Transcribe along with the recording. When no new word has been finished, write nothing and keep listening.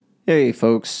Hey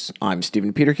folks, I'm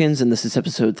Steven Peterkins, and this is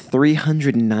episode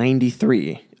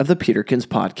 393 of the Peterkins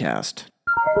Podcast.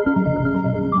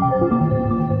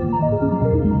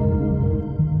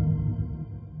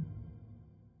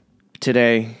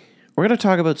 Today, we're going to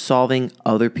talk about solving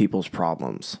other people's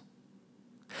problems.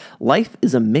 Life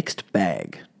is a mixed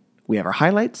bag. We have our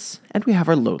highlights and we have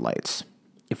our lowlights.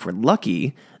 If we're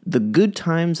lucky, the good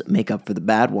times make up for the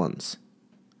bad ones.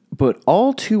 But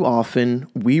all too often,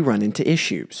 we run into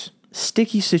issues,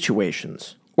 sticky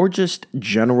situations, or just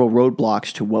general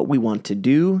roadblocks to what we want to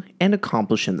do and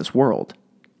accomplish in this world.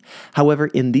 However,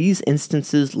 in these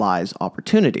instances lies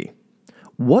opportunity.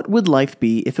 What would life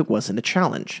be if it wasn't a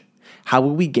challenge? How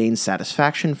would we gain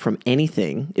satisfaction from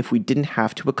anything if we didn't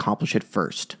have to accomplish it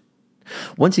first?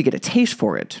 Once you get a taste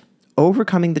for it,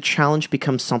 overcoming the challenge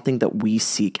becomes something that we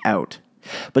seek out.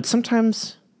 But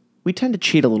sometimes we tend to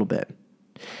cheat a little bit.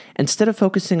 Instead of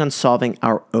focusing on solving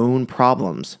our own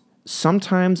problems,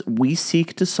 sometimes we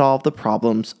seek to solve the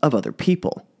problems of other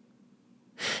people.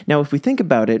 Now, if we think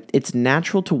about it, it's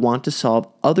natural to want to solve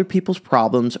other people's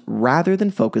problems rather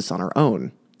than focus on our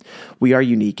own. We are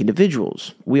unique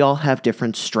individuals. We all have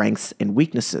different strengths and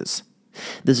weaknesses.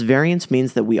 This variance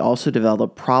means that we also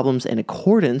develop problems in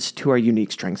accordance to our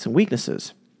unique strengths and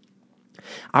weaknesses.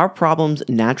 Our problems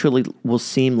naturally will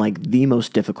seem like the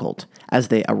most difficult, as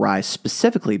they arise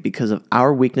specifically because of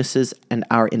our weaknesses and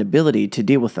our inability to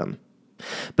deal with them.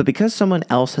 But because someone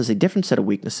else has a different set of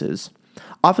weaknesses,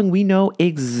 often we know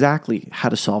exactly how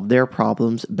to solve their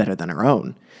problems better than our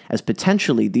own, as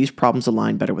potentially these problems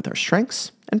align better with our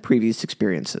strengths and previous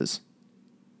experiences.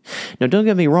 Now, don't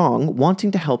get me wrong,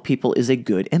 wanting to help people is a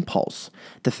good impulse.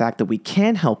 The fact that we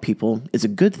can help people is a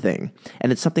good thing,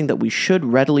 and it's something that we should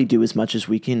readily do as much as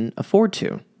we can afford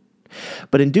to.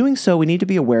 But in doing so, we need to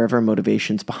be aware of our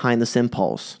motivations behind this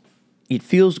impulse. It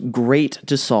feels great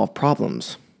to solve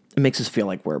problems. It makes us feel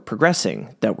like we're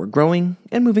progressing, that we're growing,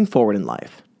 and moving forward in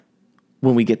life.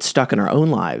 When we get stuck in our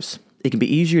own lives, it can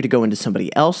be easier to go into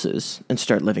somebody else's and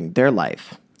start living their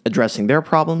life, addressing their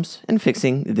problems, and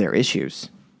fixing their issues.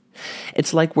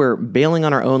 It's like we're bailing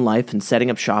on our own life and setting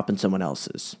up shop in someone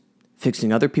else's.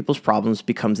 Fixing other people's problems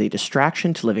becomes a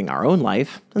distraction to living our own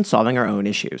life and solving our own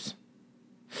issues.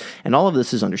 And all of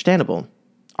this is understandable.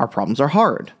 Our problems are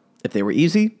hard. If they were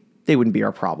easy, they wouldn't be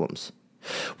our problems.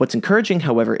 What's encouraging,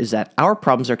 however, is that our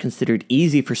problems are considered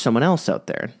easy for someone else out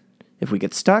there. If we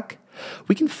get stuck,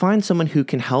 we can find someone who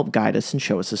can help guide us and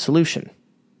show us a solution.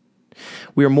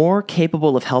 We are more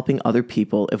capable of helping other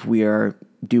people if we are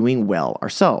doing well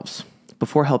ourselves.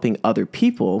 Before helping other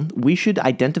people, we should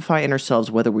identify in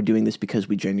ourselves whether we're doing this because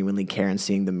we genuinely care in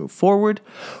seeing them move forward,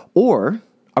 or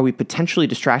are we potentially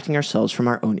distracting ourselves from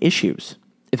our own issues?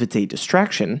 If it's a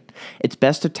distraction, it's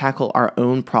best to tackle our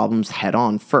own problems head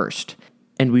on first,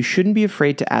 and we shouldn't be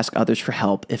afraid to ask others for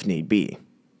help if need be.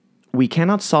 We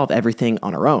cannot solve everything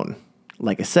on our own.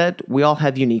 Like I said, we all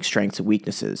have unique strengths and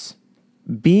weaknesses.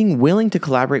 Being willing to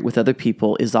collaborate with other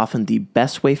people is often the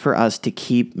best way for us to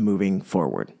keep moving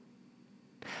forward.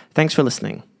 Thanks for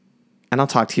listening, and I'll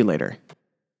talk to you later.